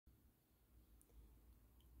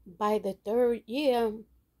by the third year,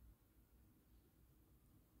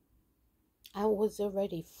 I was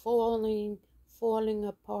already falling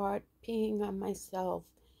apart, peeing on myself,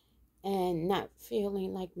 and not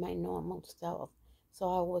feeling like my normal self. So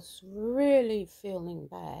I was really feeling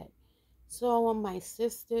bad. So my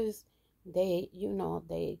sisters, they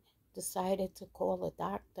decided to call a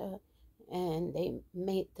doctor, and they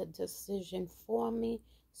made the decision for me.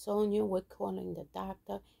 Sonia, we're calling the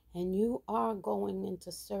doctor, and you are going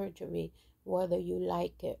into surgery, whether you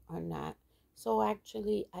like it or not. So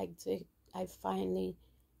actually, I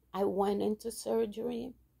went into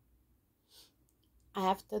surgery.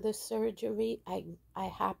 After the surgery, I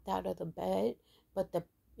hopped out of the bed, but the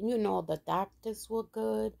doctors were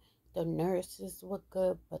good, the nurses were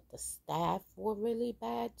good, but the staff were really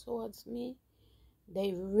bad towards me.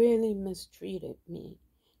 They really mistreated me.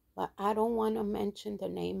 But I don't want to mention the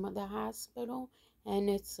name of the hospital, and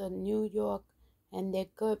it's a New York, and they're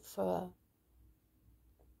good for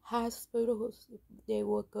hospitals. They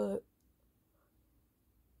were good.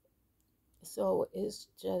 So it's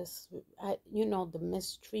just, the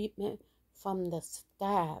mistreatment from the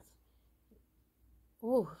staff.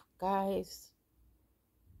 Oh, guys,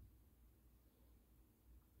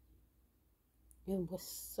 it was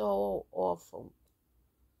so awful.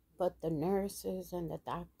 But the nurses and the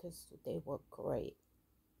doctors, they were great.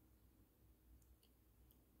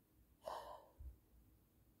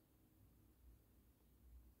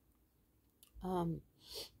 Um,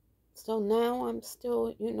 so now I'm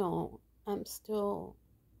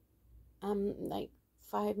like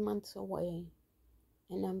 5 months away,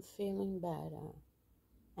 and I'm feeling better.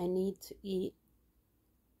 I need to eat.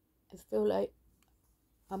 I feel like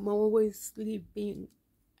I'm always sleeping.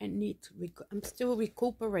 I need to I'm still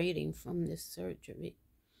recuperating from this surgery.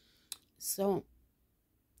 So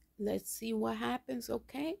let's see what happens,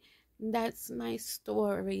 okay? That's my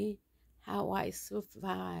story, how I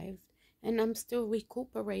survived. And I'm still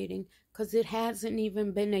recuperating because it hasn't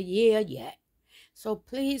even been a year yet. So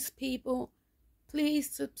please, people, please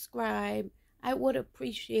subscribe. I would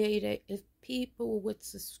appreciate it if people would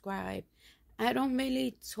subscribe. I don't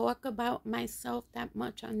really talk about myself that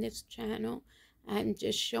much on this channel. I'm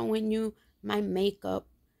just showing you my makeup.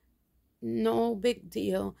 No big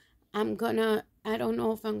deal. I don't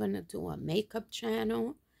know if I'm gonna do a makeup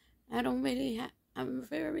channel. I don't really have,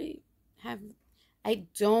 have, I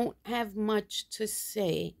don't have much to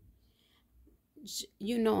say.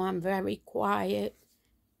 I'm very quiet.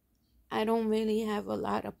 I don't really have a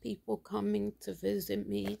lot of people coming to visit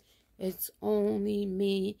me. It's only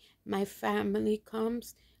me. My family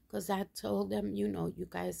comes because I told them, you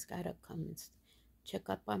guys gotta come and check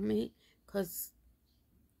up on me because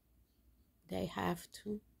they have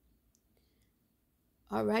to.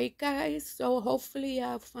 All right, guys. So hopefully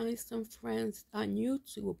I'll find some friends on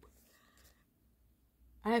YouTube.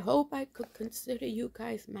 I hope I could consider you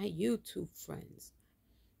guys my YouTube friends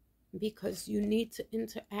because you need to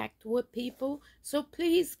interact with people. So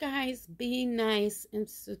please, guys, be nice and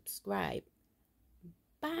subscribe.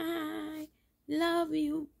 Bye. Love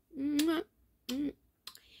you. Mwah.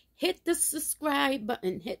 Hit the subscribe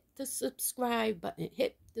button. Hit the subscribe button.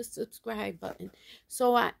 Hit the subscribe button.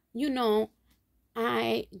 So I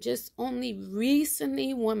just only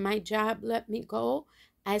recently, when my job let me go,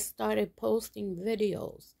 I started posting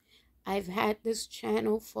videos. I've had this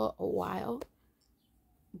channel for a while,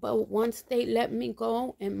 but once they let me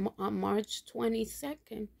go on March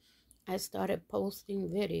 22nd, I started posting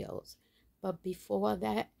videos. But before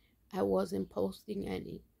that, I wasn't posting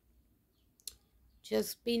any.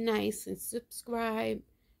 Just be nice and subscribe.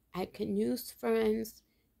 I can use friends,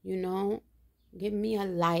 give me a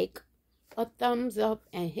like, a thumbs up,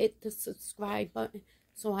 and hit the subscribe button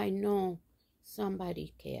so I know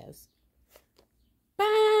somebody cares.